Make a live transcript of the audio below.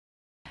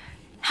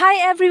Hi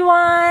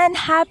everyone!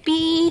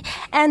 Happy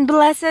and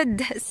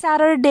blessed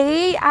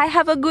Saturday! I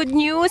have a good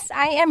news.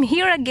 I am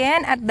here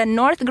again at the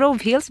North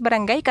Grove Hills,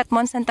 Barangay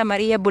Catmon, Santa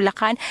Maria,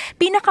 Bulacan.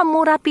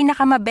 Pinakamura,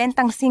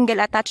 pinakamabentang single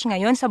attached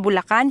ngayon sa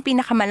Bulacan.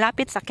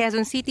 Pinakamalapit sa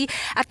Quezon City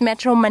at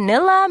Metro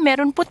Manila.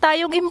 Meron po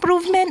tayong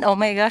improvement. Oh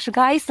my gosh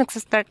guys,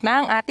 nagsastart na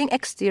ang ating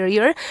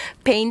exterior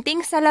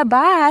painting sa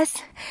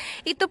labas.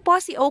 Ito po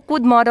si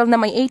Oakwood model na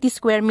may 80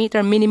 square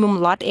meter minimum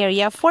lot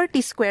area,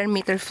 40 square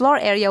meter floor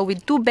area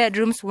with 2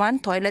 bedrooms, 1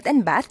 toilet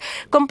and bath,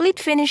 complete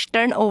finish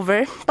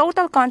turnover,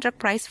 total contract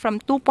price from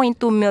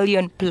 2.2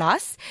 million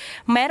plus.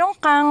 Meron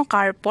kang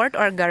carport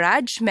or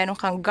garage, meron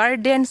kang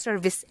garden,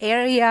 service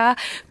area,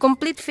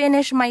 complete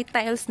finish, may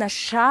tiles na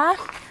siya,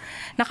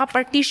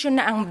 nakapartition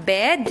na ang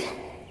bed.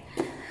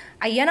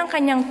 Ayan ang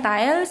kanyang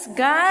tiles.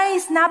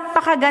 Guys,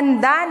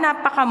 napakaganda,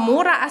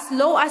 napakamura, as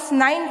low as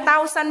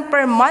 9,000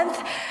 per month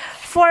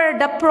for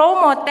the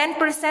promo,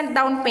 10%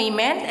 down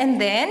payment, and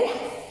then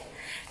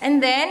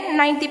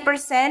 90%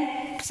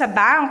 sa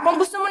bank.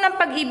 Kung gusto mo ng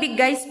pag-ibig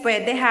guys,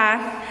 pwede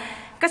ha.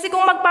 Kasi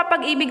kung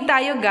magpapag-ibig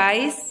tayo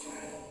guys,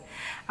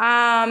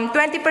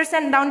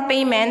 20% down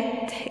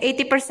payment,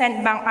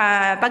 80% bank,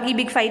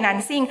 pag-ibig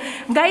financing.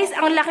 Guys,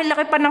 ang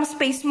laki-laki pa ng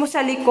space mo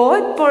sa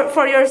likod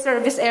for your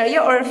service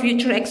area or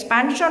future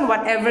expansion,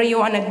 whatever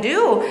you wanna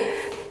do.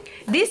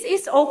 This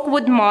is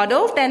Oakwood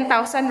model, 10,000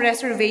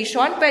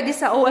 reservation. Pwede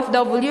sa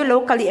OFW,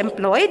 locally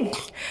employed.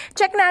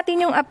 Check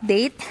natin yung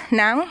update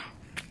ng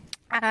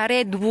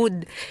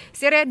Redwood.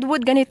 Si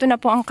Redwood, ganito na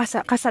po ang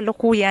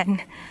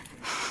kasalukuyan.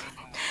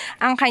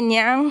 Ang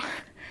kanyang,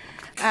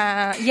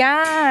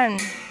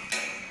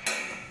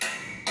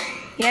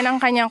 yan ang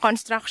kanyang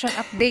construction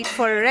update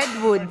for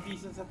Redwood.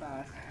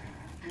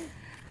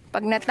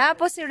 Pag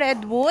natapos si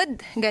Redwood,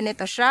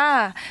 ganito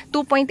siya.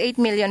 2.8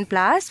 million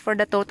plus for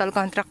the total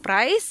contract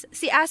price.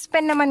 Si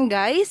Aspen naman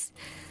guys,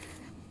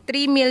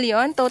 3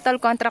 million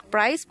total contract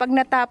price. Pag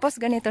natapos,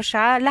 ganito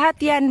siya.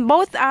 Lahat yan,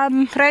 both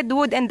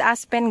Redwood and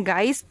Aspen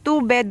guys,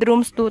 2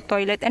 bedrooms, 2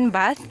 toilet and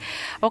bath.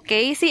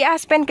 Okay, si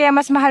Aspen kaya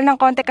mas mahal ng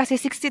konti kasi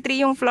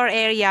 63 yung floor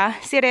area.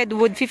 Si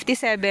Redwood,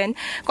 57.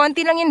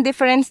 Konti lang yung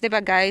difference,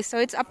 diba guys? So,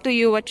 it's up to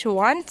you what you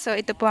want. So,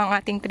 ito po ang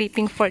ating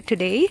tripping for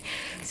today.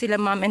 Sila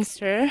mom and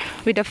sir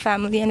with the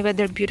family and with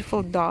their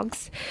beautiful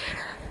dogs.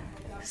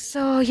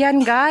 So,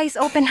 yan guys,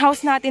 open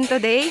house natin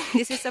today.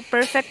 This is a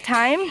perfect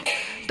time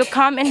to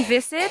come and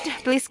visit.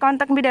 Please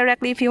contact me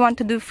directly if you want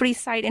to do free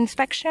site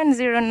inspection.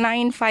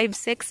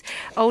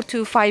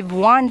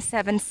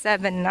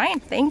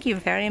 0956-0251-779. Thank you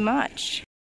very much.